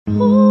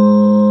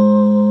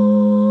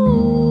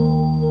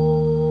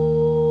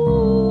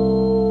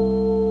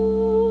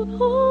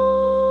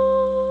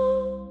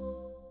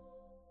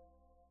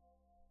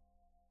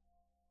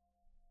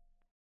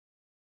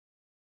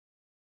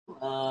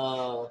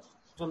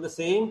from the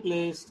same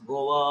place,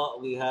 Goa,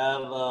 we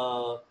have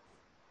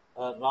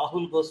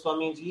Rahul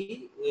Goswami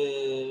ji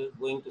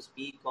going to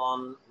speak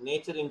on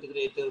Nature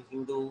Integrative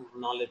Hindu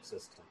Knowledge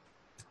System.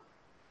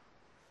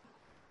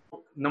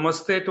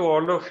 Namaste to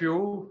all of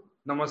you.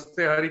 Namaste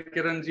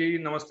Harikiran ji,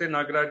 Namaste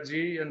Nagraj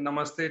ji, and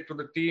Namaste to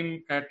the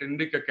team at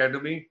Indic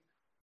Academy.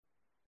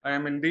 I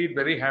am indeed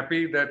very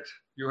happy that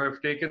you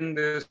have taken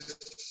this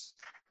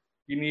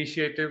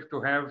initiative to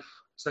have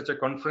such a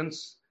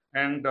conference,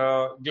 and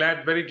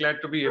very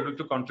glad to be able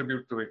to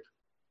contribute to it.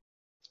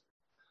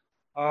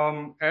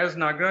 As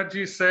Nagraj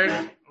ji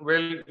said,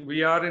 well,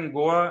 we are in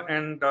Goa,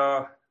 and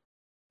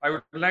I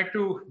would like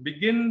to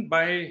begin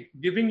by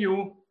giving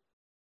you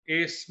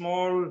a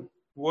small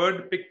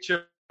word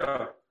picture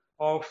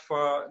of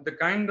the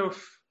kind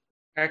of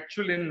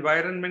actual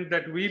environment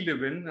that we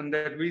live in and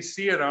that we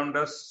see around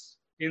us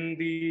in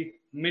the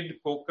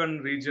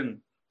mid-Konkan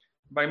region.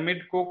 By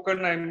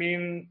mid-Konkan, I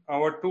mean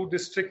our two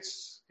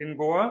districts in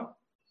Goa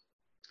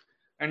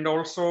and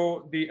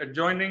also the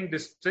adjoining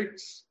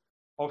districts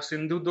of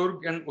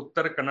Sindhudurg and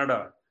Uttar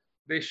Kannada.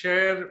 They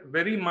share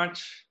very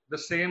much the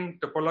same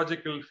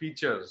topological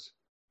features.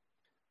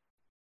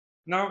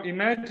 Now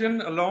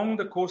imagine along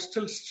the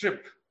coastal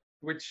strip,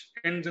 which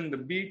ends in the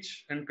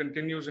beach and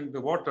continues in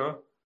the water,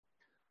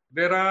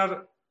 there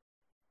are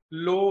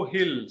low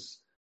hills.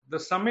 The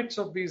summits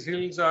of these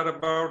hills are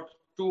about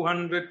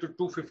 200 to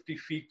 250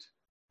 feet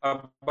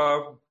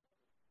above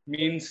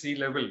mean sea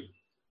level.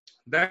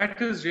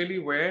 That is really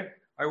where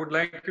I would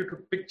like you to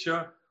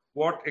picture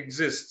what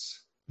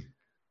exists.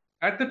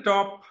 At the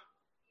top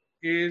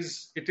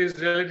it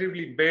is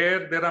relatively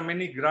bare. There are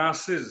many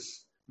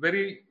grasses,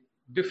 very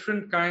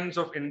different kinds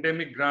of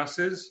endemic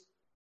grasses,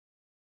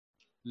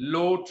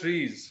 low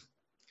trees.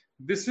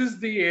 This is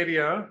the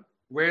area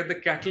where the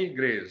cattle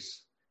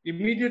graze.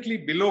 Immediately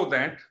below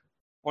that,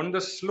 on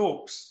the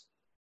slopes,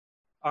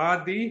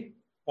 are the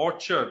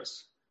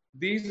orchards.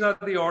 These are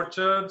the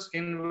orchards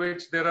in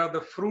which there are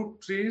the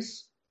fruit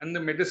trees and the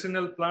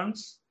medicinal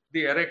plants,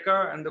 the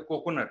areca and the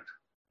coconut.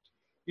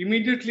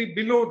 Immediately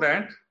below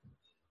that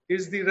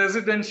is the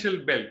residential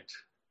belt.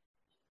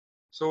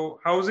 So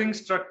housing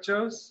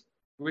structures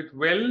with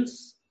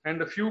wells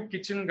and a few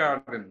kitchen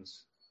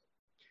gardens.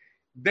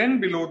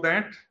 Then below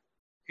that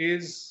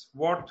is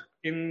what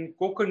in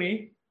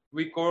Konkani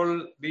we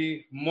call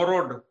the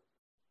Morod,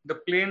 the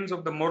plains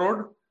of the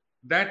Morod.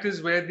 That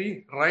is where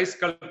the rice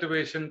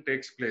cultivation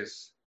takes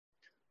place.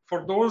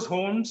 For those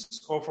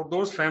homes or for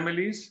those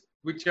families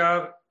which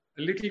are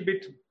a little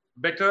bit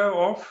better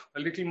off, a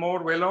little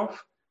more well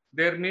off,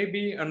 there may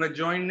be an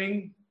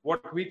adjoining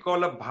what we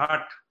call a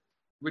bhat,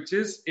 which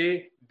is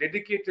a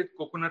dedicated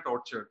coconut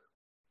orchard.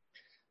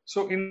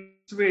 So in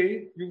this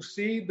way, you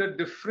see the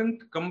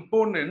different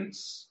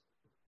components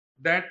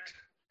that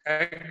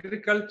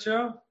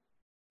agriculture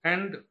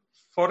and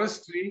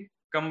forestry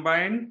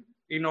combine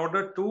in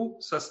order to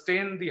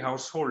sustain the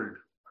household.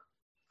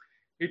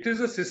 It is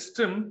a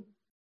system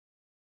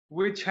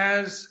which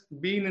has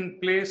been in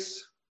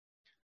place,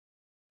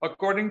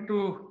 according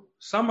to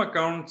some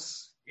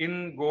accounts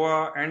in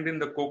Goa and in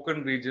the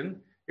Konkan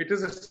region. It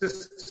is a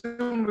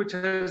system which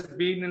has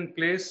been in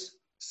place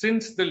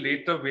since the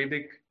later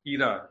Vedic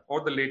era or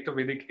the later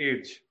Vedic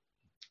age.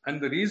 And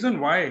the reason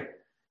why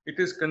it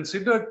is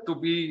considered to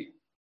be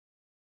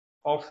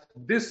of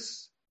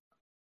this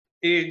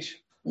age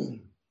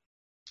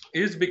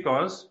is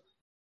because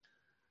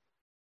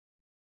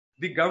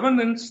the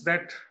governance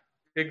that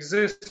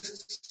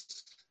exists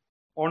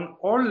on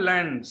all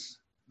lands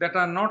that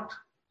are not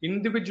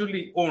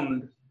individually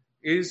owned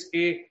is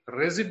a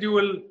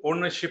residual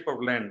ownership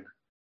of land.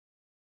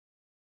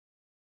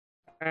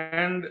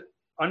 And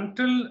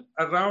until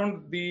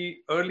around the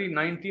early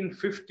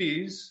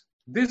 1950s,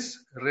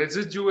 this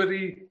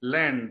residuary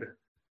land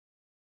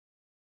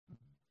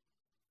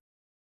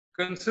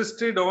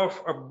consisted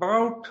of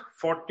about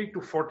 40 to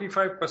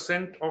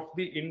 45% of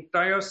the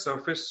entire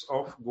surface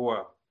of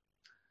Goa.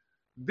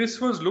 This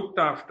was looked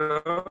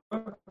after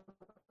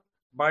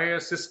by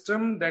a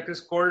system that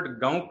is called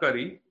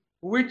Gaonkari,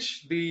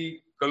 which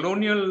the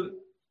colonial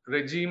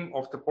regime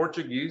of the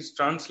Portuguese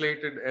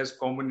translated as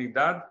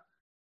Comunidade,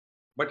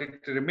 but it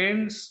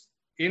remains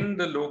in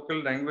the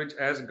local language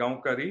as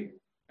Gaonkari,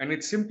 and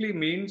it simply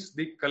means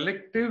the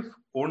collective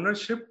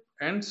ownership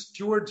and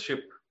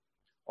stewardship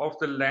of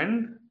the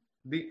land,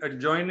 the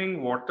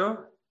adjoining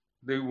water,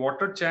 the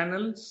water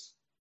channels,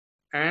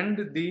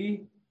 and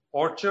the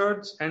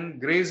orchards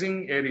and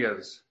grazing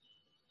areas.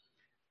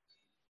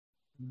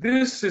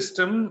 This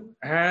system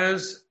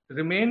has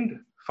remained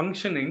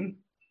functioning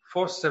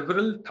for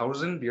several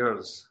thousand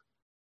years.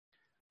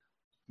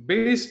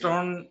 Based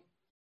on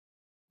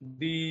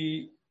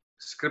the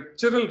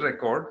scriptural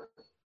record,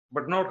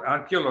 but not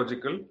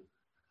archaeological,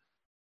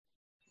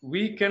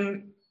 we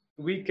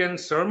can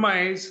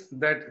surmise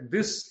that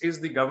this is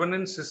the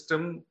governance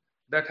system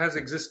that has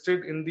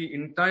existed in the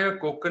entire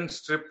Konkan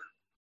strip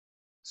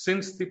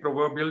since the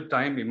proverbial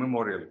time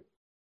immemorial.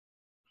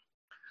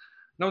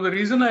 Now, the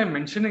reason I am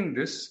mentioning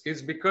this is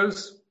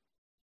because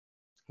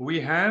we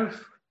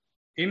have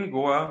in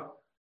Goa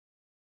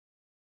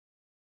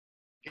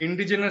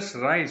indigenous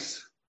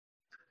rice,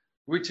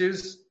 which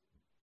is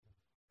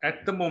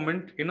at the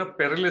moment in a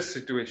perilous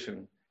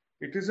situation.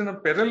 It is in a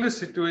perilous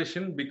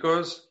situation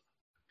because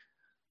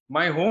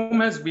my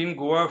home has been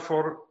Goa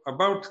for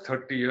about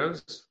 30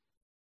 years.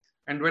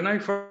 And when I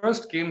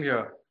first came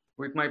here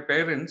with my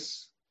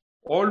parents,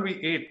 all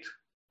we ate,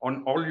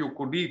 on all you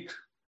could eat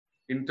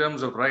in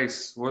terms of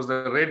rice, was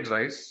the red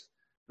rice,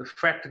 the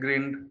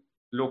fat-grained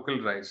local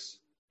rice.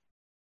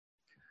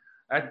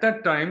 At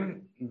that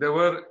time, there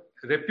were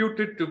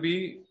reputed to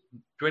be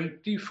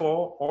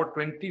 24 or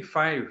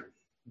 25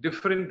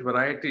 different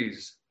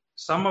varieties,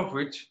 some of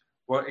which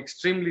were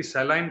extremely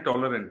saline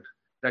tolerant,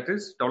 that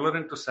is,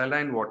 tolerant to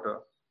saline water,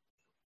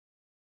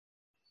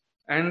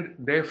 and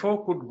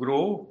therefore could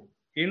grow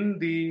in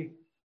the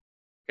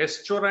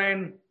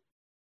estuarine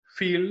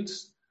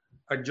fields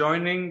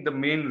adjoining the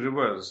main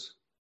rivers.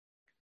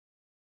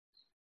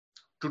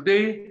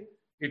 Today,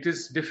 it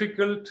is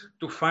difficult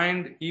to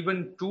find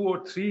even 2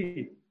 or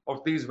 3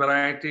 of these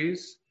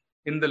varieties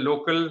in the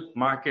local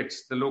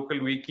markets, the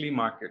local weekly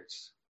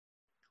markets.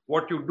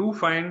 What you do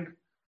find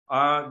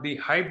are the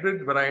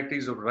hybrid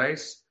varieties of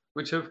rice,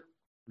 which have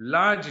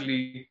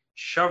largely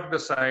shoved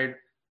aside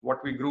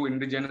what we grew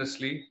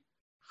indigenously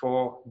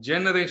for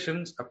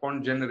generations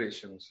upon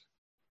generations.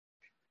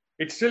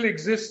 It still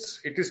exists,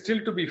 it is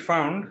still to be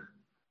found,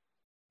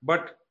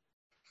 but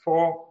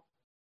for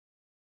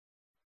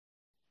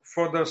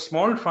the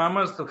small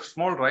farmers, the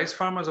small rice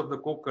farmers of the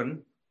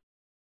Konkan,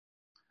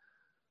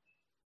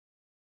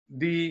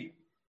 the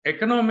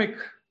economic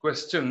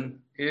question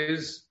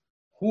is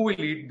who will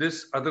eat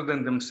this other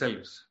than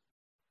themselves?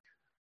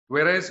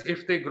 Whereas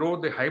if they grow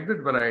the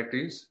hybrid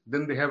varieties,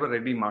 then they have a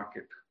ready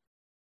market.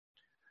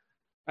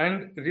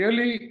 And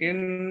really,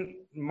 in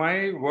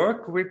my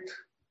work with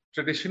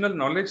traditional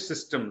knowledge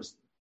systems,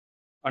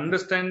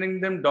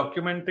 understanding them,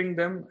 documenting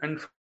them, and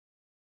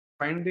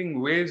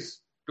finding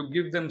ways to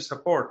give them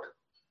support,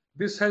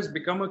 this has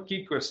become a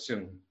key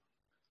question.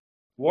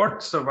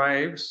 What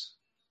survives?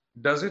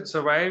 Does it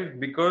survive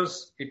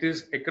because it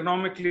is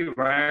economically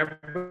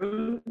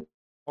viable,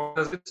 or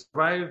does it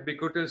survive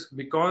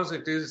because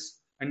it is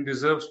and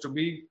deserves to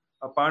be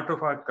a part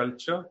of our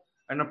culture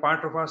and a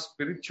part of our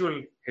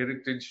spiritual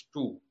heritage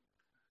too?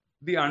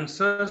 The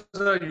answers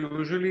are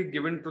usually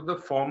given to the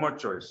former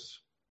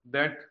choice,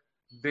 that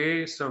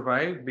they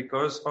survive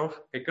because of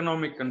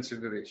economic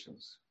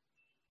considerations.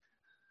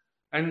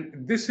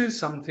 And this is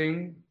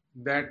something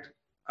that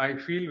I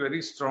feel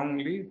very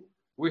strongly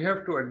we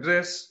have to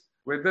address,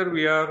 whether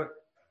we are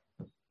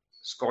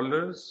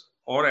scholars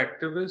or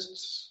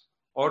activists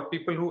or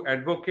people who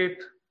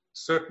advocate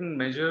certain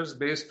measures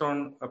based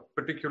on a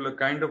particular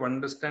kind of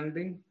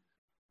understanding,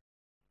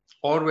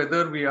 or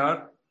whether we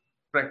are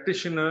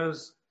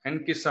practitioners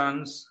and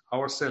kisans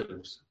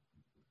ourselves.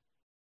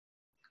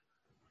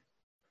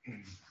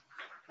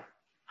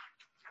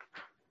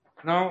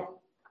 Now,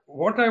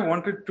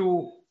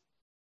 the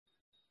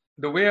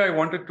way I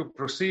wanted to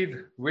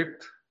proceed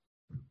with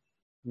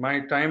my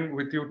time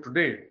with you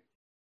today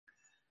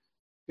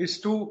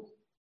is to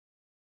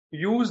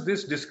use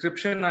this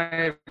description I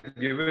have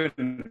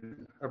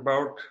given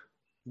about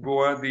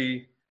Goa,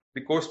 the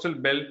coastal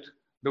belt,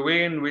 the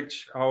way in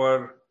which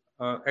our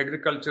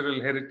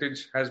agricultural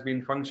heritage has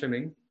been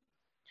functioning,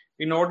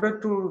 in order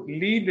to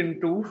lead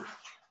into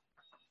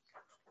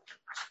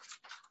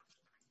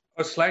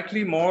a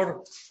slightly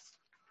more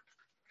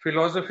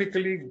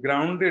philosophically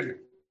grounded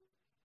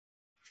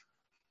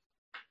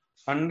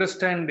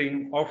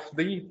understanding of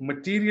the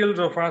materials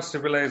of our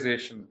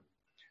civilization.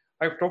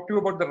 I've talked to you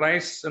about the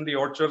rice and the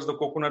orchards, the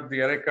coconut,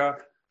 the areca,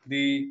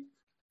 the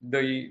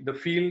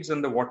fields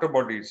and the water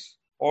bodies,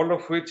 all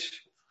of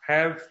which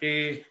have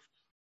a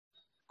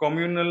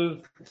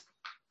communal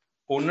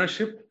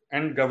ownership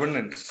and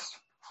governance.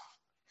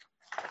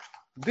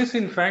 This,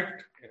 in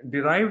fact,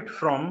 derived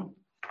from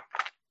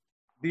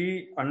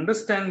the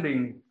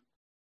understanding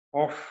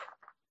of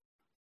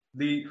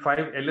the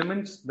 5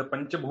 elements, the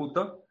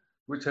Panchabhuta,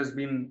 which has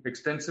been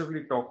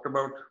extensively talked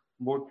about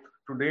both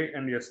today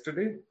and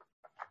yesterday,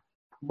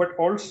 but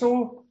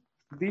also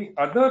the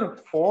other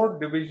 4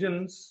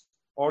 divisions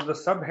or the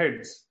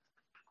subheads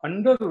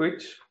under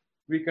which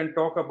we can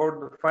talk about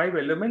the 5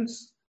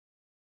 elements,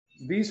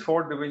 these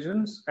 4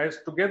 divisions as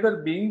together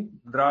being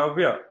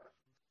dravya,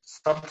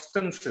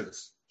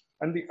 substances,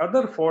 and the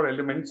other 4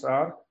 elements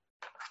are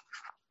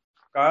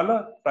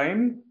kala,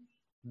 time,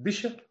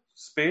 disha,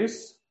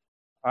 space,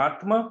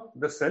 atma,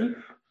 the self,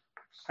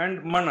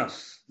 and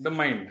manas, the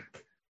mind.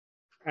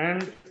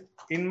 And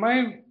in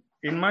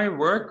my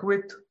work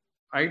with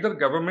either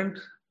government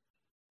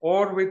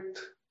or with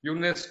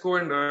UNESCO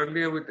and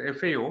earlier with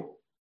FAO,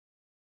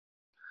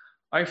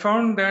 I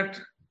found that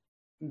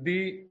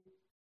the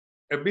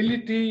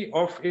ability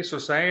of a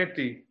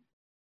society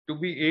to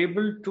be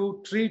able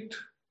to treat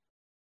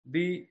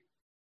the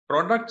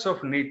products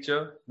of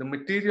nature, the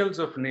materials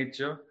of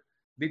nature,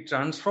 the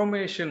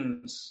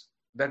transformations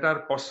that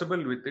are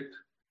possible with it,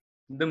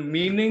 the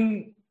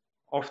meaning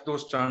of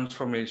those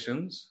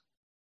transformations,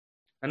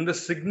 and the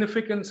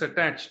significance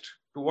attached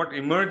to what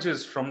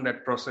emerges from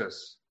that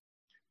process,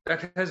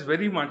 that has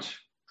very much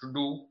to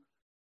do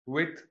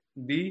with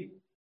the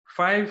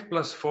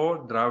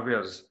 5+4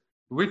 dravyas,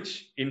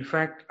 which in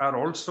fact are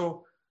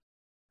also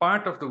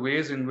part of the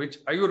ways in which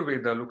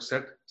Ayurveda looks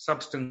at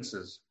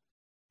substances,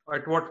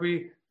 at what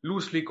we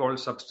loosely call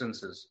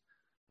substances.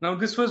 Now,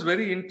 this was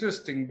very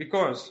interesting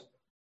because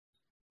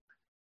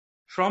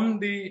from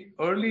the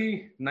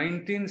early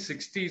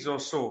 1960s or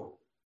so,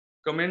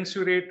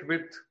 commensurate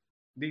with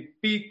the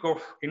peak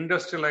of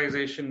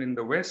industrialization in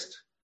the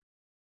West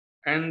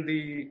and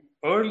the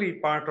early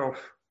part of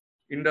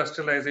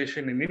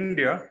industrialization in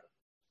India,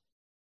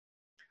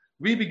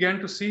 we began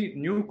to see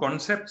new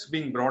concepts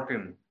being brought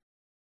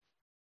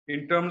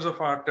in terms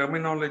of our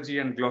terminology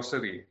and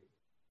glossary.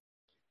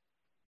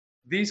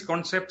 These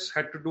concepts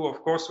had to do,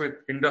 of course, with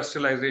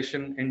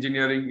industrialization,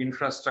 engineering,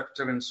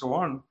 infrastructure, and so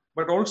on,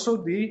 but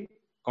also the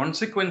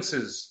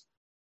consequences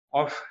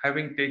of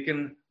having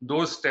taken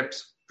those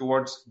steps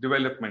towards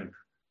development.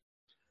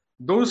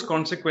 Those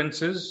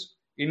consequences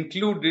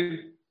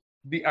included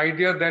the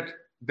idea that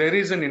there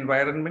is an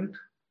environment,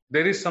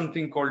 there is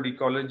something called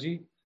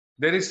ecology,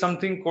 there is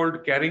something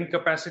called carrying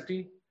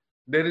capacity,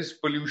 there is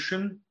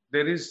pollution,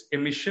 there is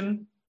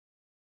emission,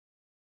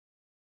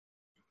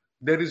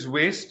 there is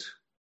waste,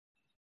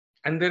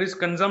 and there is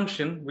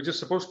consumption, which is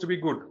supposed to be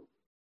good.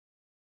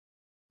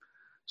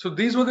 So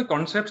these were the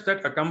concepts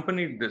that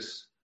accompanied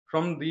this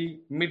from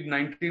the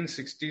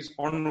mid-1960s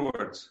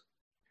onwards.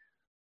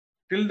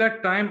 Till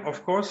that time,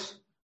 of course,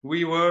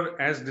 we were,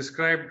 as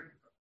described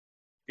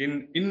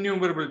in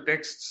innumerable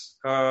texts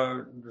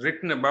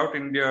written about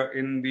India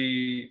in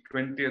the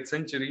 20th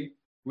century,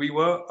 we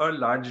were a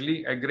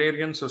largely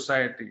agrarian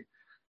society.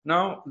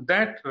 Now,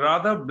 that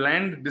rather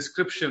bland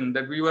description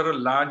that we were a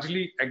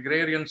largely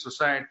agrarian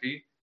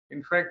society,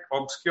 in fact,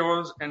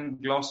 obscures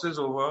and glosses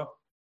over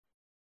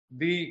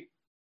the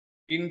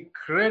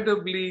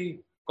incredibly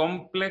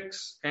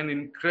complex and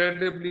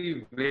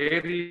incredibly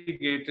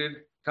variegated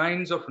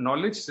kinds of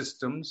knowledge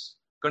systems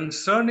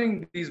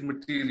concerning these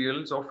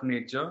materials of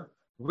nature,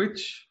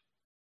 which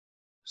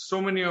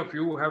so many of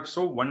you have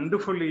so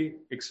wonderfully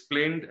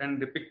explained and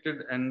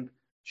depicted and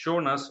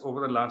shown us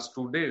over the last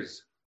 2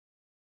 days.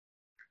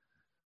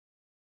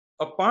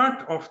 A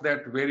part of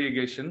that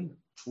variegation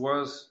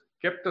was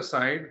kept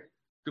aside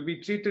to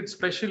be treated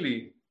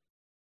specially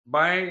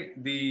by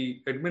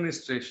the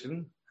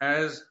administration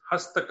as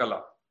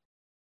hastakala,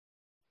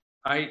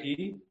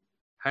 i.e.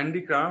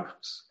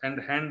 handicrafts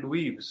and hand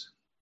weaves.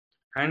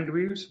 Hand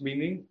weaves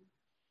meaning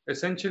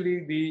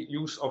essentially the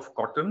use of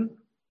cotton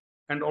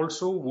and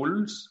also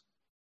wools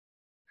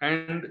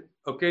and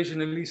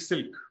occasionally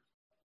silk.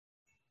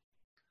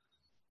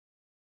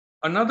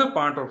 Another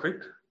part of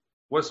it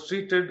was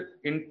treated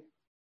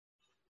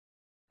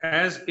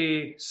as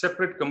a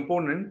separate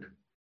component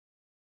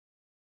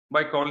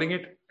by calling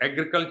it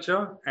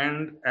agriculture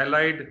and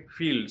allied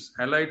fields.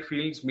 Allied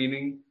fields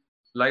meaning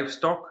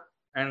livestock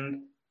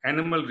and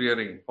animal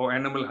rearing or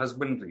animal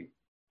husbandry.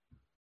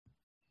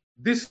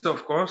 This,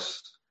 of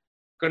course,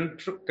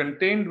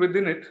 contained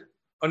within it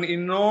an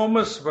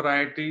enormous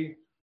variety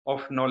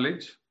of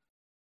knowledge.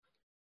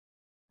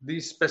 The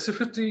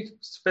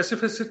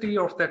specificity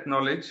of that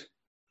knowledge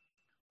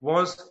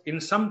was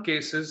in some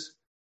cases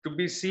to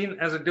be seen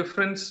as a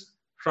difference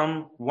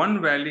from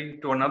one valley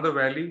to another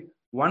valley,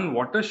 one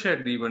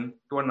watershed even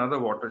to another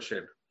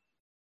watershed.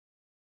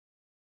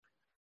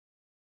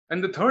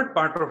 And the third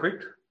part of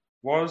it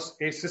was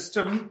a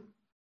system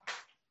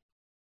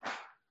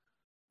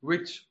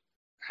which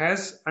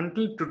has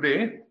until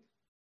today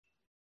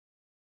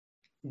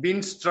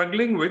been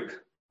struggling with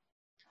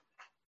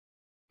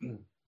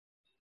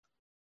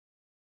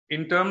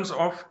in terms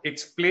of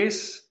its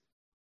place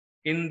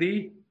in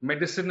the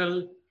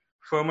medicinal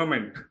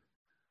firmament.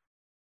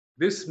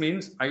 This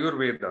means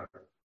Ayurveda.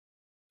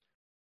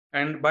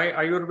 And by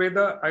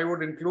Ayurveda, I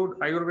would include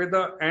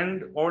Ayurveda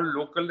and all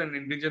local and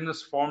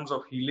indigenous forms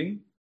of healing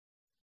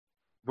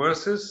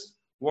versus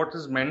what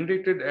is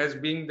mandated as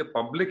being the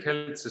public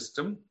health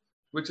system,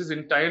 which is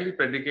entirely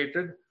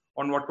predicated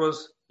on what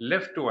was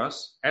left to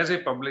us as a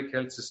public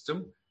health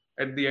system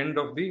at the end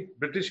of the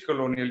British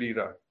colonial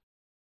era.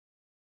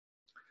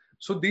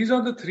 So these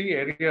are the three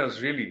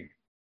areas really.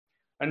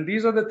 And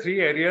these are the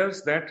three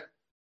areas that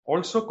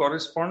also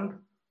correspond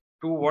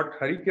to what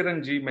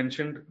Harikiran ji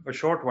mentioned a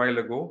short while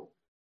ago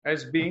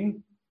as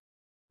being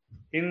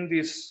in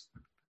this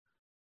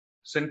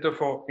Center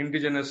for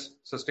Indigenous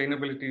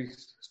Sustainability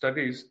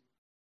Studies,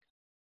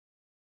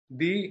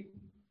 the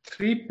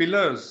three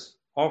pillars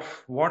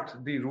of what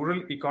the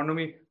rural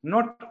economy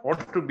not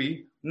ought to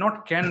be,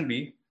 not can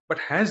be, but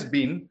has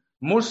been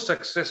most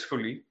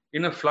successfully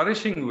in a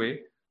flourishing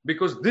way,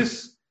 because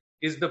this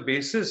is the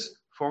basis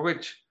for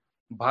which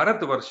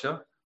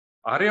Bharatvarsha,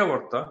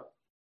 Aryavarta,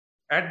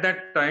 at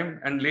that time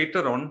and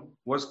later on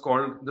was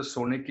called the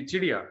Sone Ki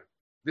Chidiya.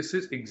 This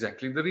is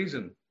exactly the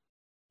reason.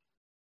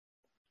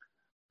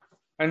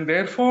 And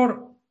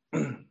therefore,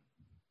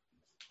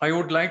 I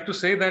would like to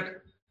say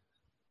that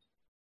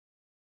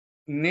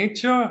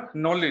nature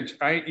knowledge,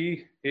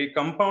 i.e. a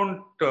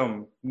compound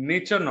term,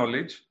 nature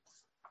knowledge,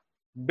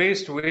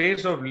 based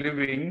ways of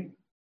living,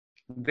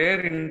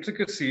 their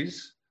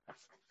intricacies,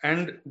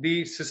 and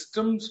the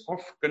systems of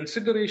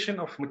consideration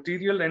of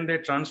material and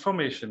their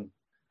transformation.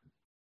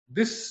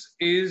 This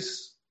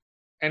is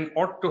and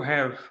ought to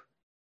have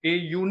a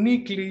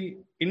uniquely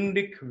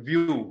Indic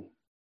view.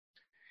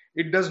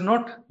 It does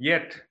not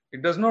yet,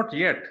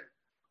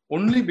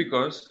 only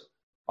because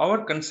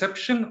our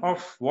conception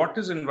of what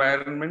is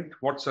environment,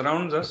 what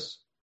surrounds us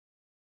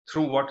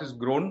through what is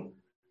grown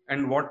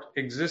and what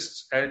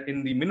exists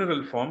in the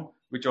mineral form,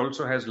 which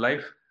also has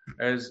life,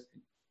 as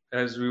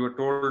we were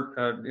told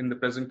in the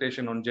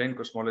presentation on Jain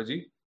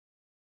cosmology,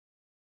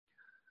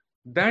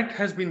 that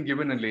has been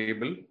given a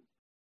label.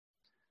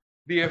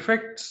 The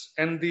effects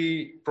and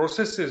the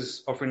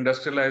processes of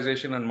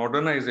industrialization and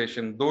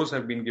modernization, those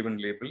have been given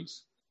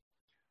labels.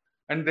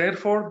 And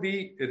therefore,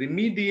 the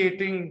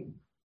remediating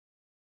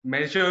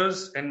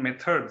measures and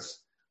methods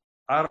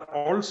are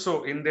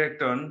also in their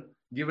turn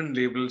given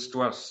labels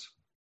to us.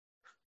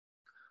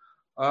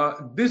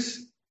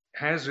 This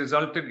has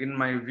resulted, in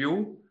my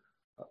view,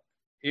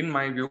 in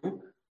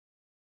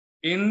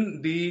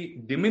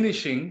the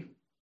diminishing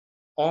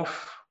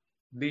of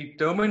the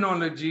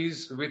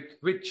terminologies with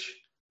which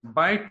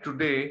by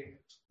today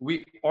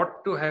we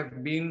ought to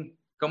have been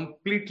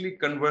completely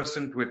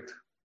conversant with.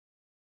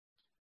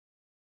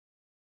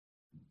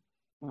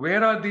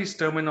 Where are these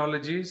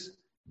terminologies?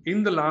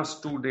 In the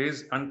last 2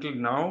 days until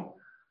now,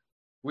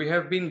 we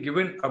have been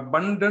given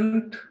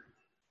abundant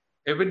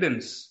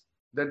evidence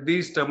that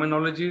these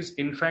terminologies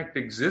in fact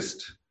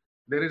exist.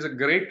 There is a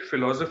great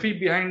philosophy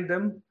behind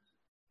them.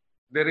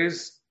 There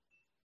is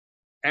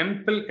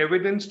ample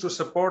evidence to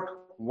support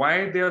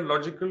why they are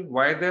logical,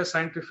 why they are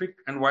scientific,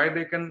 and why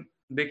they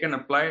can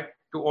apply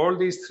to all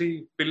these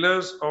three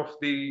pillars of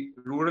the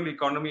rural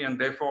economy and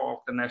therefore of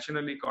the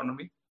national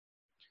economy.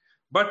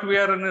 But we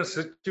are in a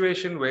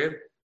situation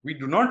where we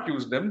do not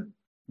use them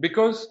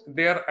because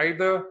they are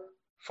either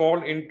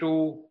fall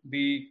into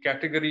the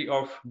category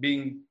of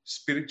being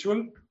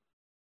spiritual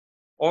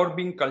or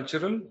being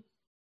cultural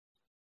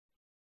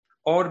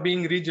or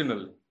being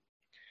regional.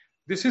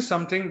 This is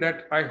something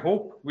that I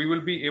hope we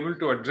will be able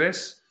to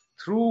address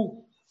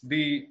through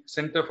the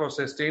Center for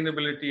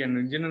Sustainability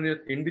and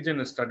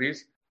Indigenous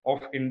Studies of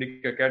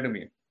Indic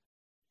Academy.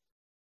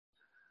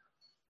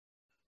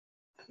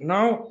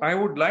 Now, I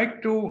would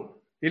like to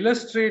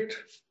illustrate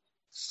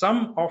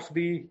some of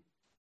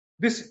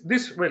this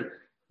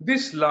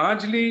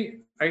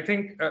largely, I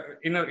think,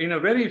 in a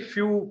very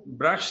few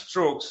brush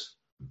strokes,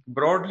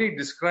 broadly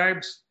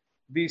describes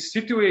the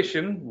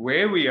situation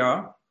where we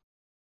are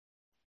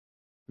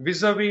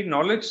vis-a-vis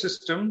knowledge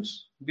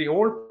systems, the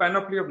whole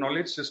panoply of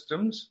knowledge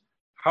systems,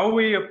 how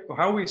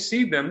we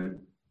see them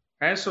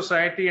as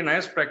society and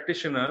as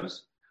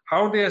practitioners,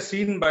 how they are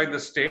seen by the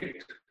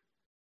state,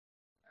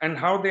 and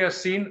how they are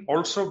seen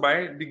also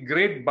by the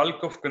great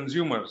bulk of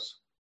consumers.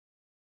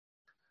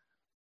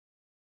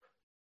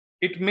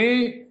 It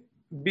may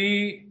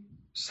be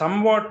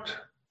somewhat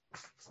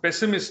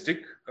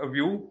pessimistic a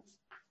view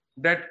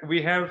that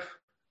we have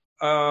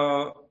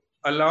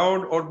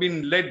allowed or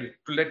been led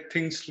to let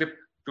things slip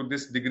to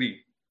this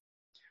degree.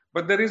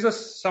 But there is a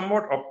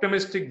somewhat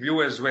optimistic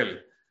view as well.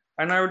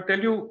 And I will tell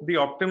you the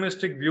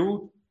optimistic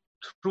view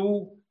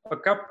through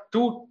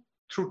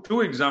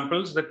two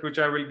examples which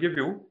I will give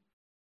you,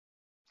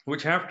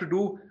 which have to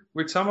do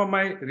with some of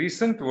my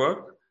recent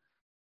work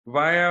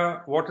via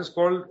what is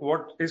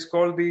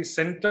called the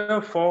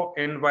Center for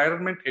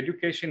Environment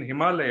Education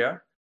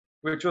Himalaya,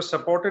 which was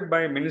supported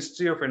by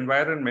Ministry of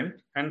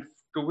Environment and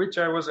to which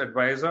I was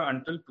advisor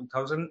until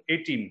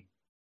 2018.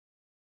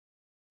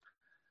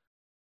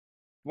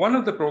 One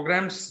of the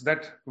programs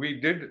that we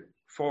did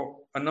for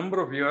a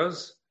number of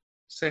years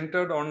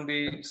centered on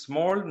the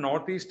small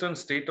northeastern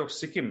state of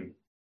Sikkim.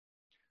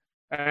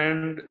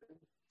 And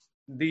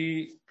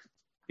the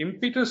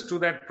impetus to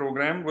that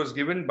program was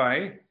given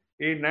by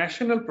a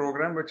national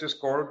program which is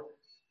called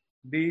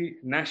the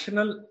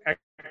National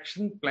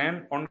Action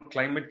Plan on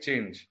Climate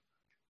Change,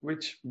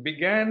 which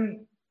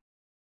began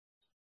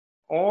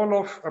all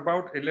of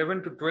about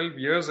 11 to 12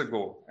 years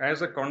ago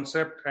as a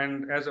concept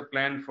and as a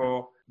plan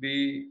for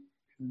the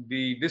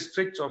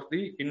districts of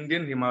the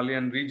Indian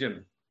Himalayan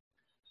region.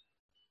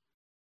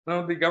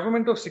 Now, the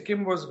government of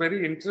Sikkim was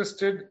very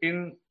interested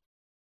in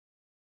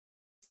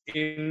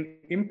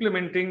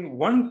implementing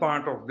one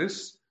part of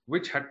this,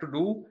 which had to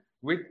do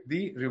with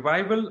the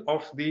revival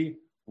of the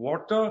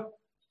water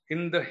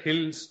in the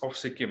hills of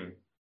Sikkim.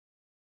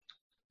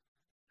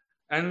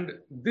 And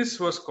this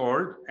was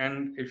called,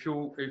 and if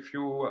you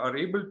are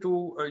able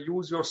to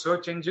use your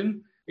search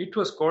engine, it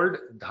was called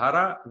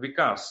Dhara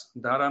Vikas.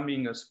 Dhara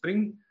being a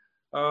spring,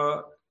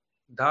 Dhara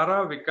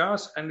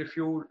Vikas. And if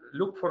you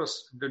look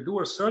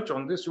do a search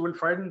on this, you will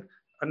find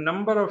a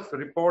number of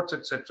reports,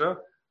 etc.,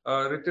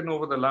 written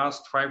over the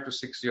last 5 to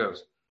 6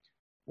 years.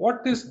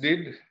 What this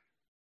did,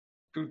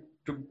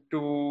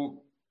 to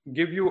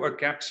give you a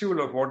capsule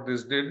of what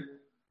this did,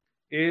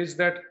 is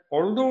that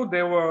although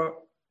there were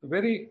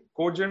very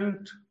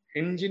cogent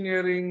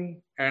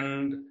engineering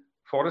and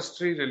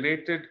forestry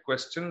related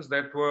questions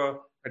that were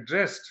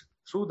addressed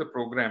through the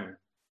program.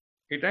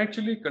 It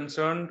actually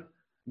concerned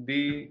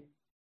the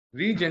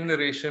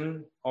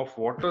regeneration of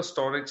water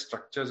storage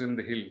structures in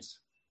the hills.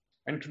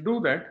 And to do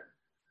that,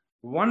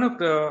 one of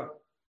the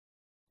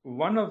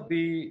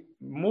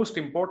most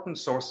important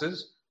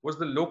sources was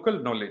the local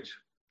knowledge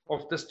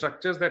of the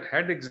structures that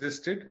had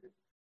existed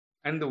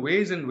and the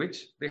ways in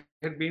which they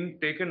had been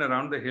taken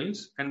around the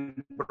hills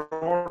and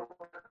brought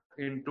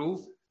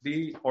into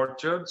the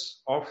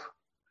orchards of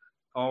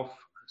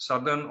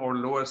southern or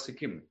lower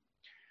Sikkim.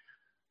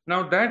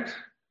 Now that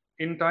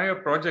entire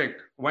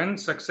project, when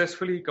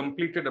successfully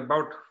completed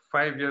about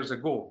 5 years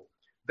ago,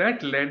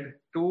 that led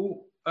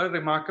to a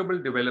remarkable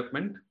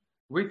development,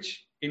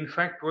 which in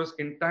fact was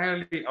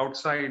entirely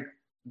outside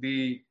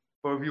the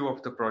purview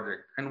of the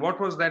project. And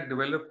what was that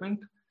development?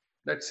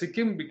 That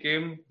Sikkim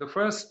became the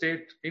first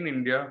state in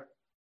India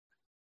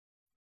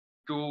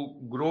to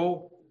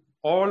grow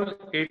all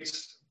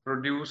its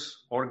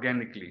produce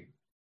organically.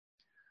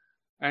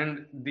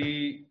 And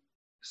the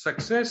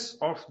success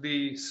of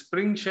the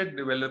Spring Shed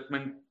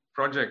development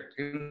project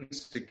in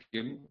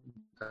Sikkim,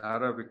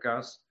 Dhara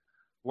Vikas,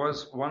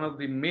 was one of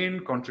the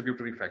main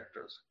contributory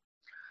factors.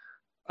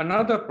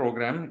 Another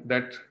program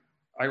that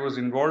I was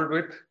involved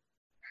with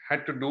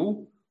had to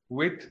do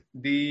with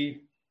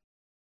the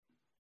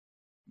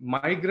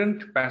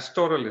migrant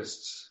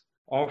pastoralists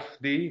of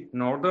the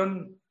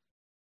northern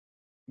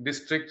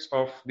districts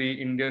of the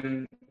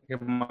Indian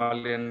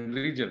Himalayan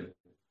region.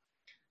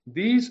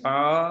 These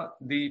are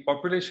the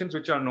populations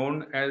which are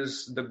known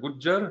as the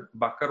Gujjar,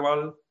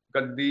 Bakarwal,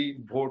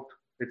 Gaddi, Bhot,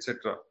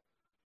 etc.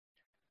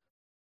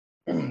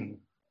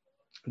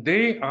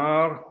 They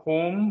are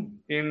home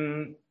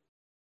in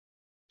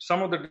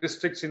some of the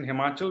districts in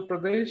Himachal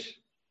Pradesh,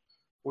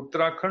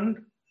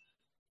 Uttarakhand,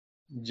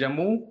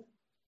 Jammu,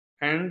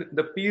 and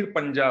the Pir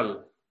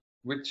Panjal,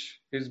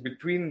 which is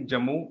between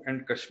Jammu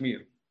and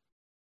Kashmir.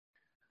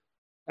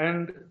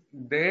 And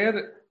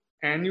their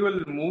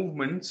annual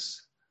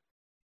movements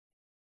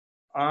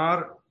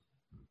are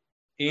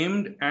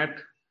aimed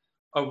at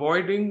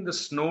avoiding the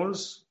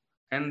snows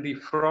and the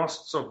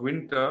frosts of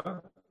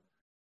winter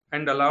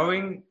and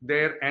allowing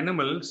their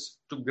animals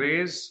to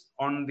graze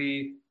on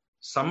the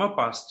summer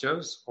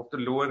pastures of the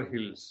lower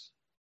hills.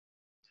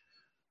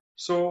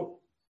 So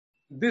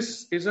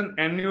this is an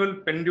annual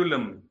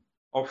pendulum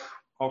of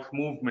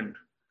movement,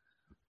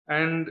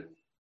 and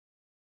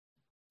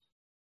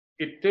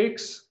it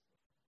takes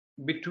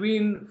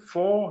between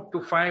 4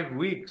 to 5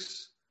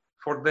 weeks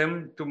for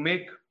them to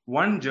make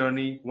one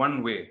journey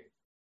one way.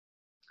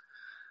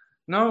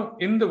 Now,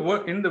 in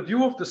the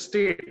view of the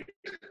state,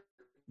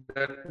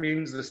 that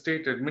means the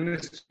state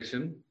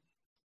administration,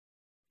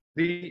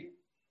 the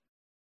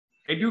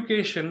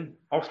education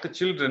of the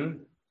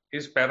children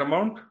is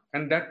paramount,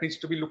 and that needs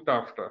to be looked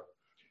after.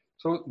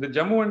 So the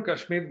Jammu and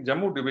Kashmir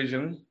Jammu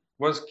division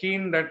was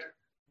keen that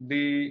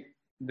the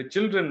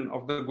children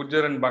of the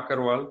Gujjar and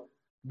Bakarwal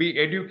be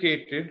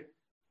educated,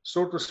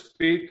 so to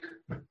speak,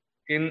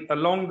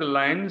 along the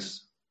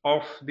lines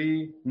of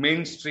the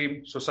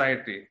mainstream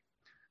society.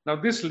 Now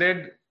this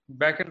led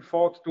back and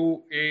forth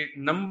to a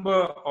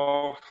number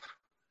of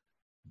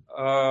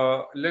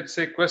let's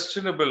say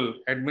questionable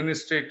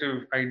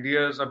administrative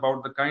ideas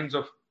about the kinds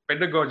of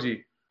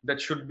pedagogy that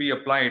should be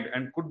applied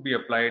and could be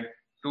applied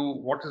to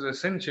what is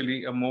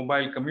essentially a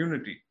mobile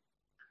community.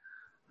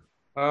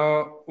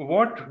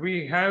 What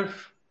we have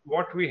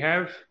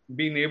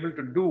been able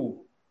to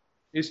do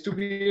is to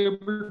be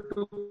able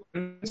to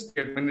convince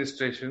the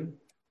administration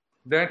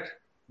that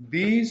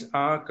these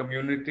are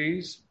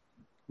communities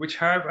which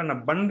have an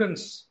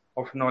abundance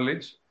of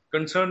knowledge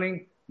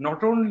concerning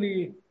not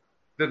only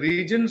the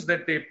regions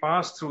that they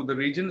pass through, the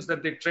regions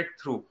that they trek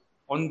through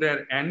on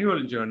their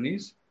annual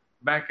journeys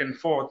back and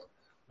forth,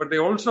 but they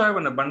also have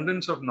an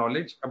abundance of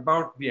knowledge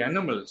about the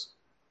animals,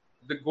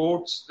 the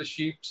goats, the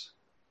sheep,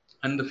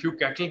 and the few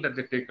cattle that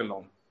they take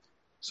along.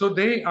 So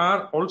they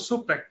are also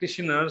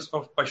practitioners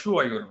of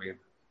Pashu Ayurveda.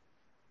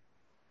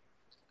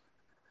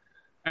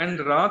 And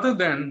rather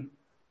than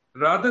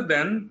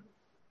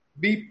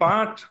be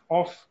part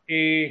of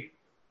a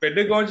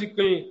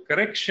pedagogical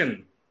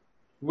correction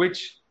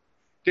which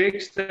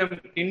takes them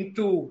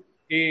into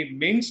a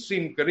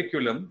mainstream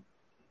curriculum,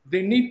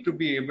 they need to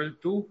be able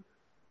to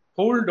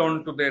hold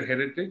on to their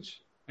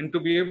heritage and to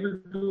be able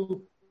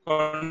to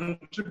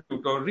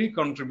contribute or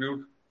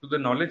recontribute to the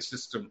knowledge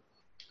system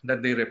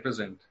that they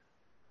represent.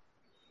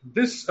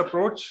 This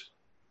approach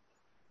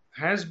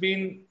has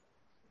been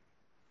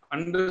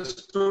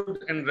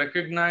understood and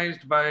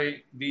recognized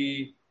by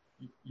the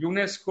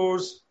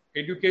UNESCO's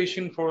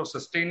Education for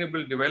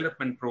Sustainable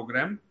Development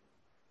program,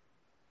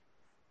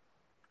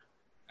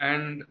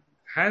 and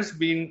has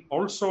been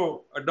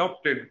also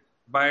adopted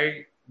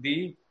by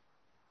the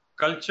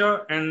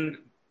Culture and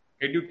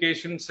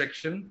Education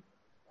section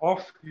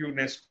of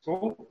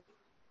UNESCO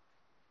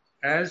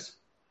as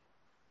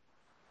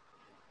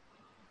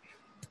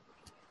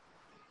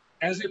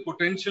a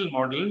potential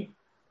model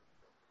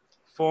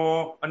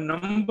for a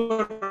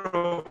number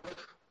of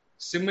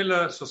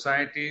similar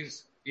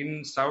societies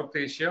in South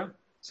Asia,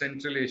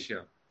 Central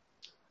Asia.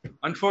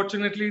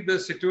 Unfortunately, the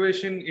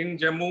situation in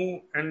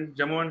Jammu and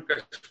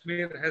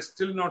Kashmir has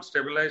still not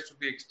stabilized to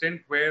the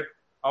extent where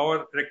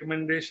our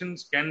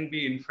recommendations can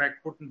be in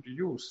fact put into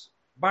use.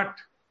 But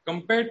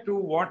compared to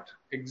what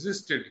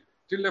existed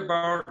till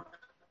about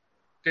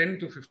 10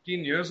 to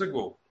 15 years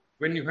ago,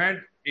 when you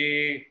had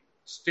a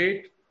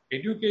state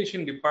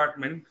education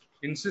department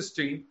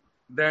insisting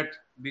that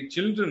the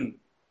children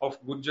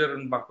of Gujjar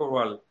and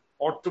Bakarwal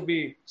ought to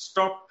be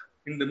stopped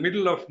in the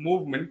middle of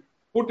movement,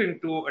 put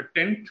into a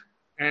tent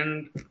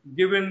and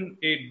given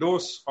a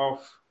dose of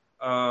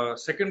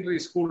secondary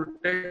school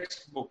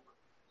textbook,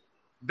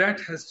 that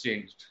has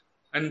changed.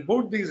 And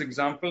both these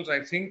examples,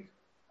 I think,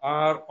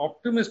 are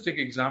optimistic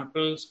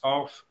examples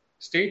of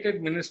state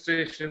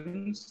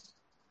administrations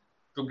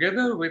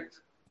together with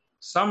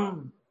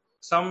some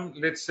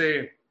let's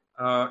say,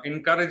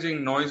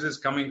 encouraging noises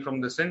coming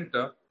from the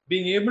center,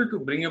 being able to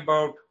bring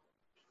about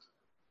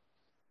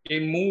a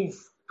move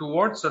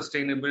towards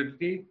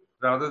sustainability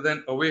rather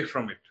than away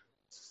from it.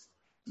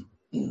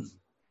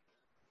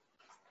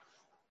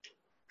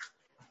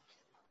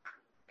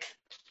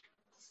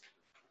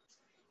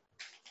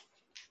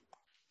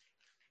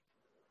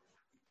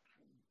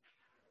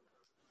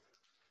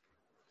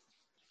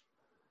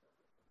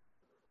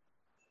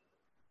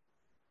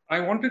 I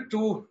wanted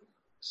to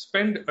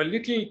spend a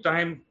little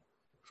time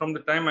from the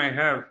time I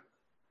have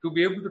to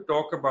be able to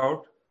talk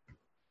about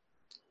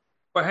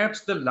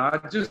perhaps the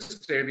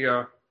largest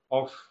area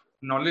of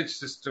knowledge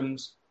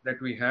systems that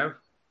we have,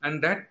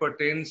 and that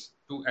pertains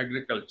to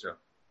agriculture.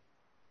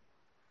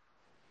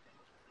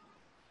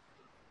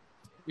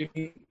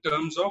 In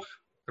terms of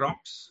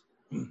crops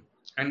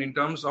and in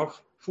terms of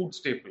food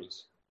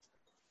staples.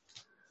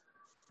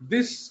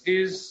 This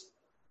is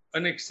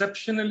an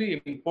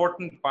exceptionally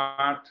important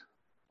part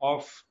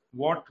of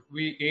what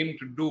we aim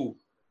to do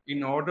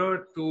in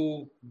order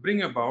to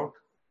bring about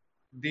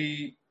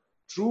the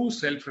true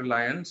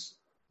self-reliance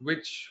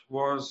which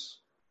was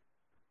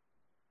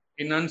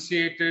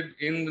enunciated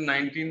in the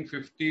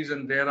 1950s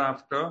and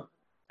thereafter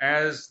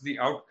as the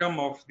outcome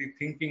of the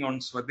thinking on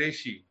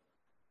Swadeshi.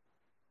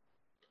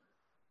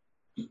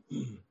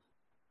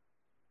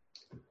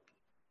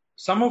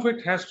 Some of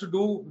it has to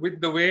do with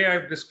the way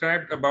I've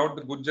described about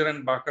the Gujjar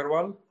and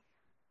Bakarwal,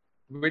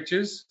 which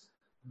is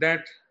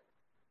that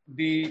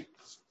the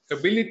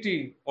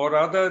ability, or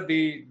rather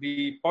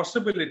the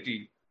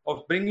possibility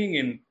of bringing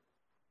in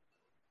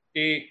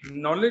a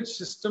knowledge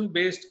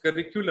system-based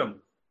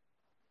curriculum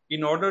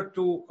in order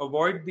to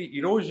avoid the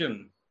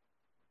erosion,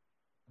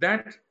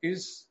 that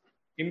is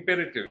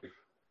imperative.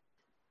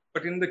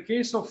 But in the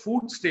case of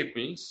food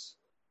staples,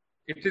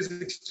 it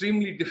is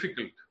extremely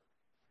difficult.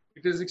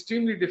 It is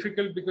extremely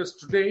difficult because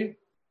today,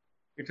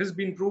 it has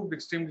been proved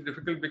extremely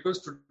difficult because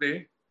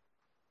today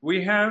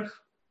we have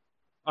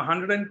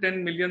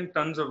 110 million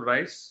tons of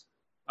rice,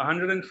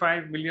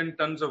 105 million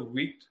tons of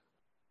wheat,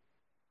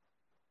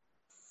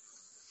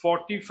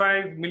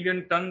 45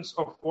 million tons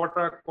of what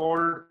are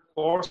called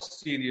coarse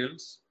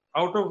cereals,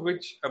 out of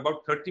which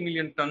about 30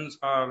 million tons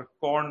are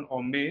corn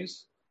or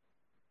maize,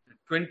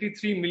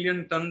 23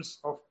 million tons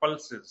of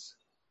pulses,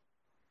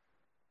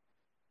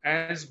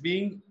 as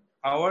being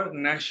our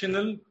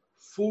national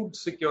food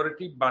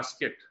security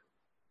basket.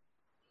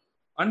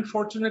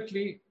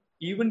 Unfortunately,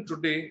 even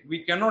today,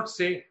 we cannot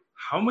say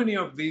how many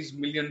of these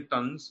million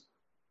tons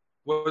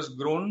was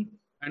grown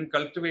and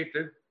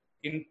cultivated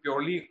in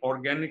purely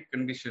organic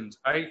conditions,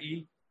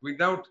 i.e.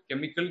 without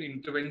chemical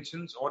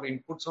interventions or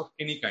inputs of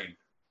any kind.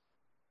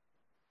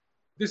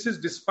 This is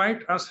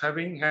despite us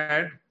having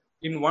had,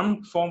 in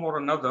one form or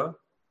another,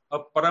 a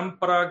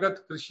Paramparagat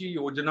Krishi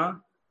Yojana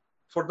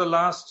for the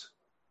last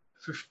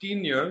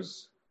 15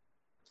 years,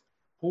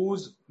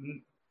 whose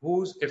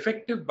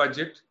effective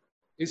budget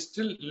is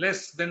still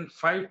less than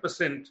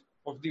 5%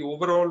 of the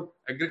overall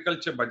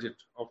agriculture budget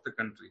of the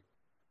country.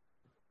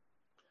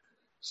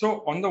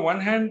 So on the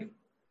one hand,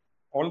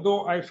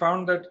 although I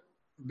found that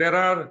there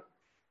are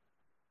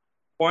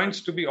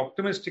points to be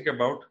optimistic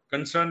about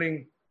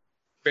concerning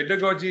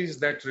pedagogies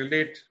that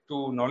relate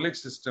to knowledge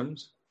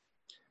systems,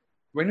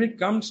 when it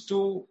comes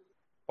to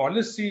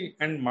policy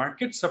and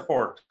market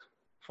support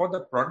for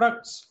the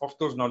products of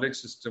those knowledge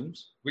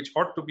systems, which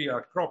ought to be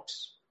our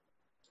crops,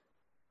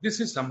 this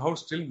is somehow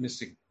still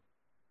missing.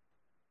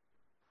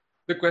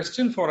 The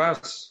question for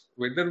us,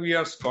 whether we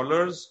are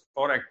scholars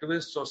or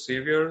activists or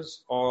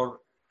saviors or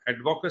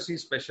advocacy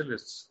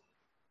specialists,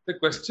 the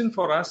question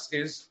for us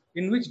is,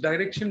 in which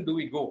direction do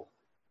we go?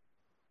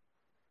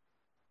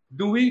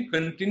 Do we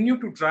continue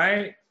to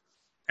try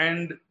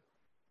and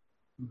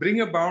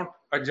bring about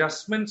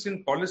adjustments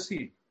in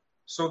policy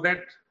so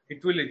that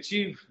it will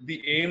achieve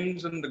the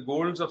aims and the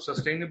goals of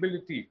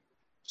sustainability,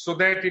 so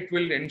that it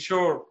will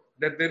ensure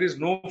that there is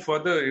no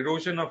further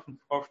erosion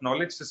of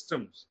knowledge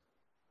systems?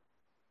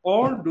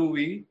 Or do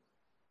we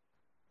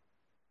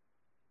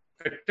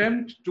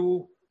attempt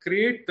to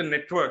create the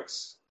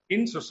networks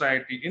in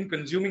society, in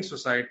consuming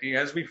society,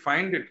 as we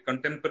find it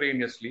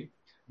contemporaneously,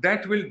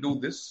 that will do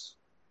this,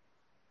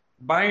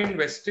 by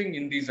investing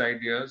in these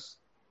ideas,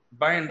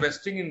 by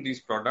investing in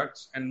these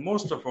products, and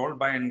most of all,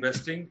 by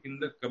investing in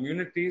the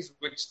communities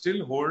which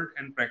still hold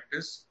and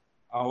practice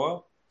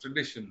our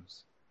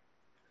traditions.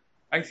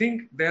 I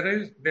think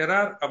there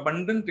are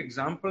abundant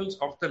examples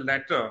of the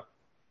latter,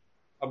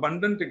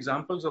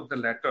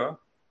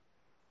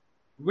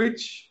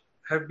 which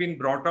have been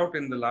brought out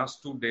in the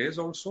last 2 days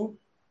also,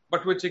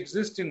 but which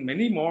exist in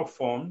many more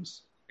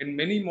forms, in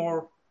many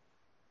more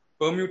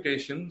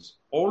permutations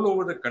all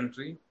over the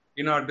country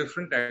in our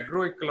different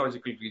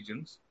agroecological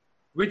regions,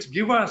 which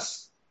give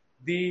us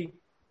the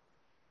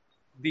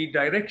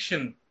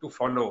direction to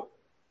follow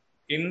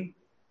in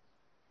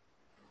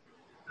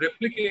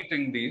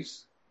replicating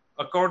these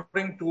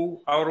according to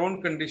our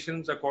own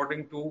conditions,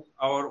 according to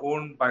our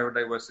own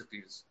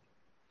biodiversities.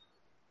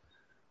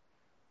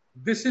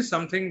 This is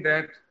something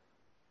that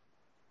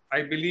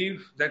I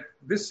believe that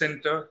this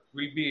center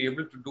will be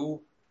able to do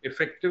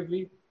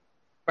effectively,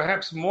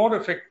 perhaps more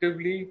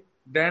effectively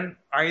than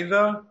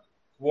either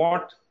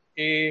what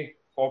a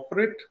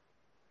corporate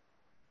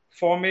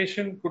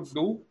formation could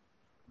do,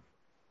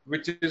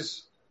 which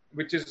is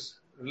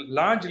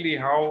largely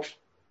how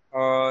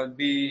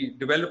the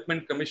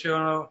Development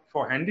Commissioner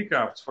for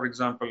Handicrafts, for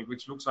example,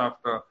 which looks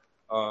after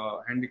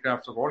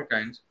handicrafts of all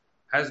kinds,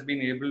 has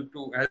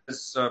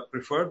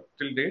preferred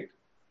till date,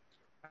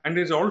 and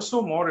is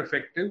also more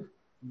effective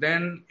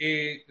than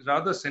a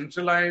rather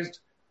centralized,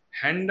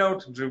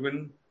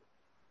 handout-driven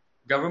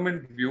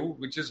government view,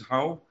 which is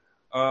how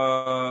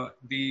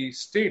the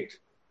state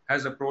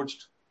has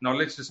approached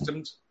knowledge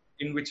systems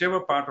in whichever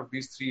part of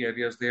these three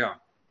areas they are.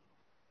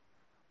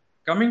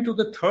 Coming to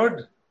the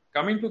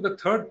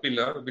third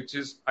pillar, which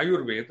is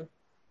Ayurveda,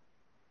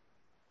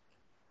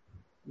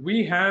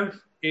 we have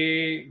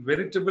a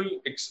veritable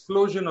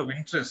explosion of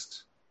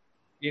interest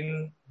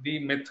in the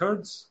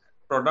methods,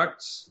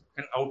 products,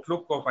 and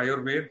outlook of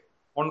Ayurveda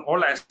on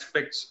all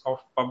aspects of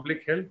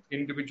public health,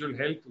 individual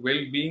health,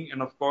 well-being,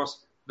 and of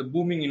course, the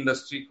booming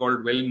industry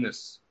called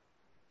wellness.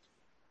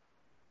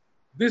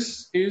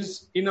 This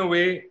is, in a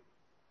way,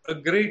 a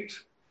great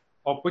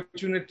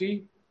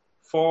opportunity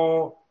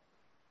for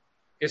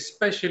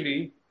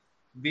especially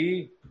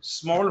the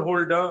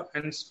smallholder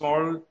and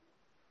small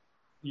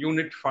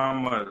unit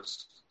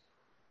farmers,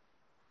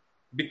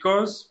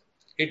 because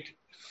it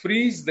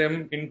frees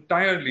them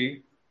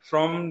entirely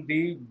from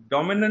the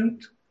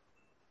dominant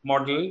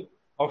model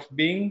of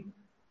being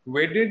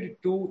wedded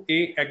to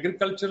an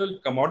agricultural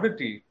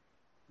commodity,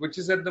 which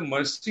is at the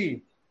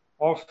mercy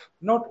of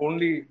not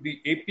only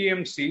the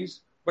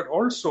APMCs, but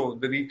also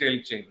the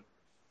retail chain.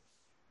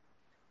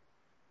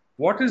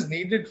 What is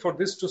needed for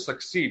this to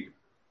succeed?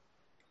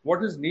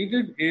 What is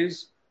needed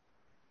is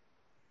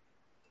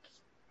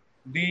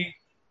the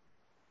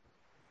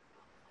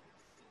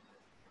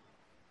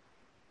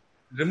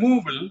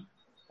removal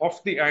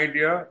of the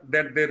idea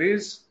that there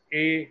is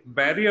a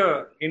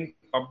barrier in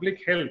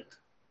public health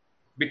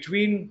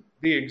between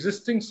the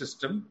existing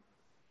system,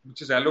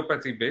 which is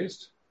allopathy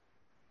based,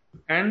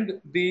 and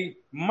the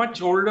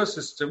much older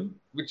system,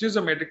 which is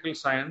a medical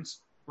science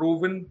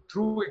proven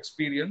through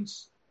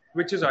experience,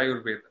 which is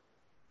Ayurveda.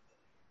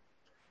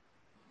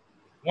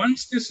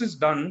 Once this is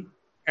done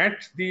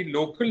at the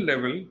local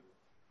level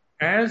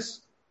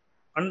as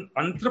an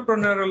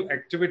entrepreneurial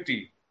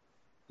activity,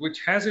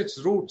 which has its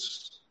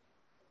roots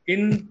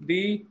in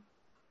the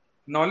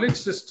knowledge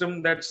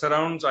system that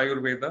surrounds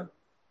Ayurveda,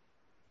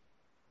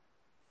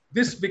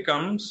 this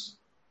becomes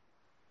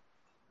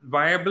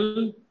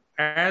viable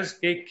as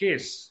a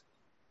case.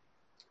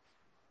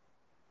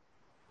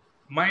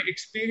 My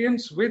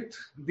experience with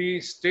the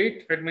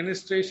state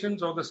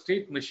administrations or the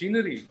state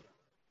machinery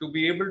to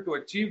be able to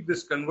achieve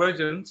this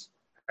convergence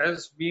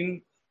has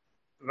been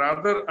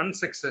rather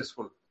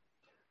unsuccessful.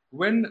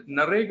 When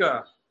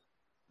NREGA,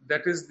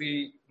 that is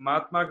the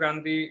Mahatma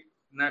Gandhi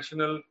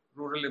National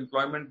Rural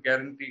Employment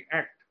Guarantee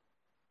Act,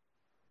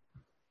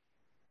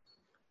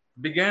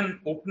 began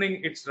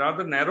opening its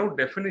rather narrow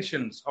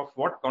definitions of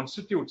what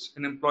constitutes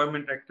an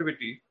employment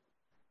activity,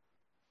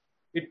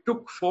 it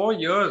took 4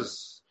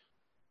 years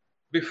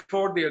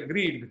before they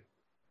agreed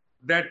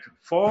that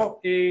for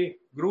a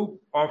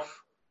group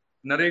of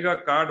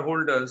NREGA card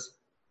holders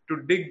to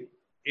dig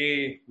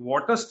a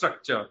water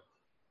structure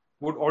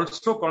would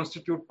also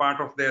constitute part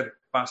of their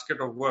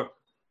basket of work.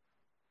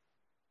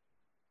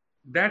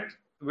 That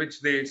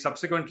which they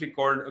subsequently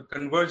called a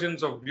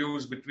convergence of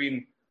views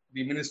between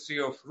the Ministry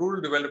of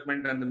Rural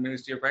Development and the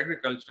Ministry of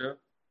Agriculture,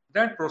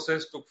 that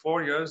process took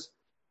 4 years,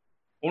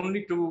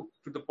 only to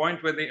the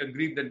point where they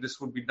agreed that this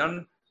would be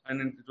done.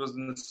 And it was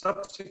in the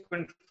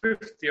subsequent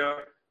 5th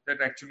year that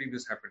actually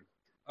this happened.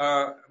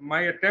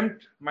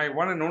 My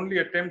one and only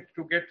attempt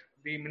to get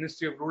the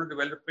Ministry of Rural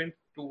Development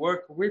to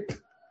work with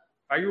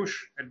Ayush,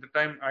 at the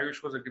time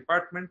Ayush was a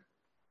department,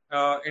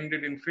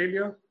 ended in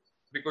failure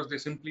because they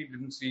simply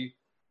didn't see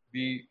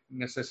the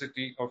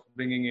necessity of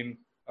bringing in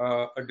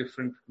a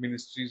different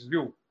ministry's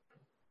view.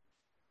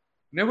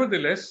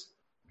 Nevertheless,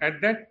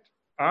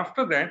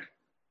 after that,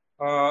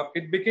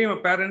 it became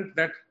apparent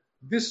that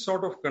this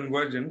sort of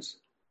convergence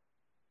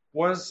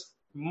was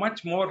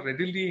much more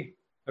readily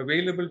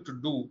available to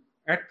do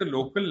at the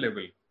local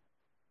level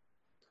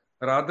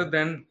rather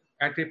than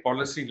at a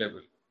policy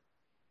level.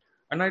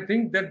 And I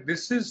think that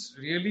this is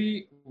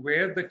really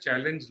where the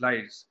challenge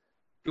lies,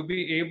 to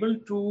be able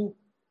to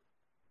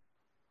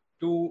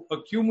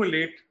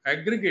accumulate,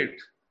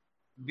 aggregate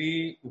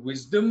the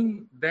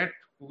wisdom that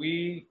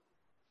we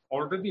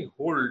already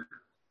hold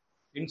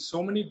in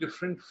so many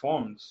different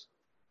forms,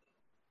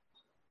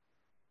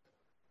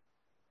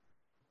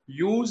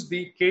 use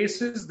the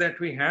cases that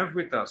we have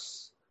with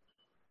us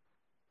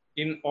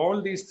in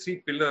all these three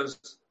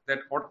pillars that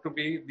ought to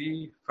be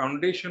the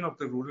foundation of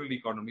the rural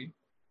economy,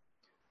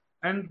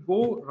 and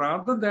go,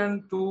 rather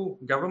than to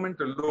government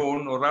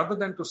alone or rather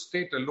than to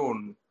state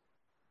alone,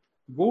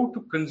 go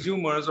to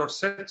consumers or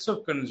sets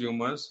of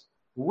consumers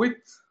with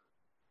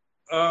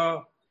a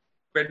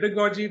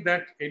pedagogy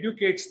that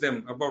educates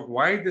them about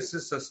why this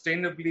is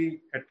sustainably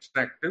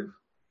attractive,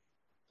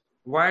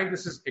 why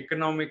this is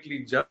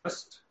economically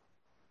just,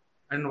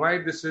 and why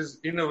this is,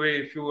 in a way,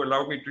 if you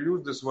allow me to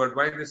use this word,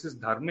 why this is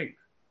dharmic.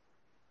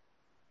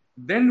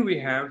 Then we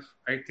have,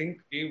 I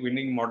think, a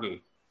winning model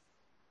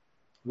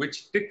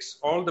which ticks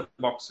all the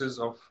boxes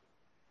of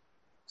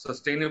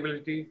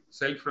sustainability,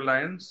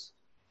 self-reliance,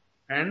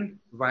 and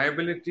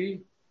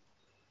viability,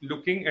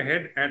 looking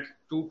ahead at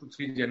 2 to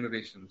 3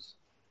 generations.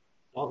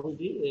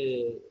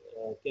 Rahulji,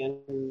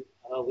 can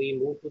we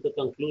move to the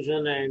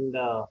conclusion? And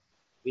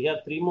we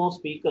have 3 more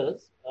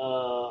speakers.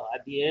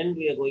 At the end,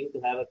 we are going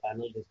to have a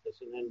panel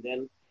discussion. And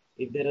then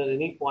if there are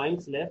any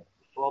points left,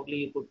 probably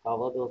you could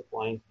cover those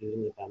points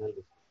during the panel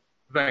discussion.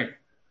 Right.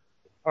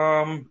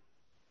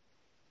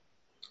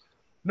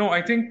 No,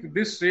 I think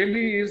this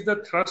really is the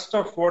thrust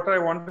of what I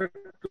wanted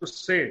to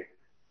say,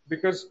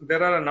 because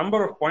there are a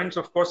number of points,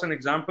 of course, and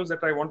examples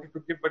that I wanted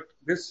to give, but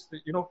this,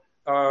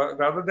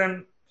 rather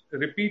than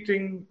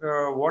repeating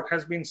what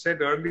has been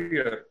said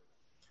earlier,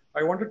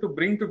 I wanted to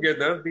bring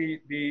together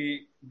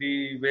the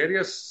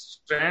various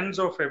strands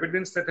of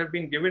evidence that have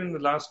been given in the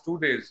last 2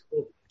 days.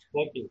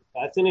 Exactly.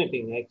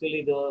 Fascinating.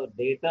 Actually, the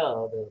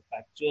data, the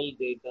factual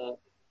data,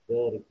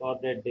 the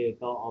recorded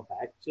data of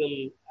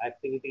actual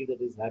activity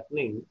that is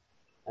happening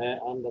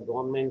on the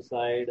government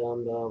side,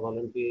 on the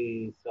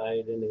voluntary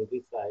side, and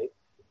every side.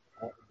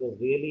 It was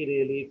really,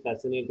 really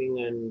fascinating,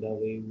 and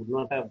we would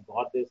not have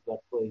got this but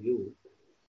for you.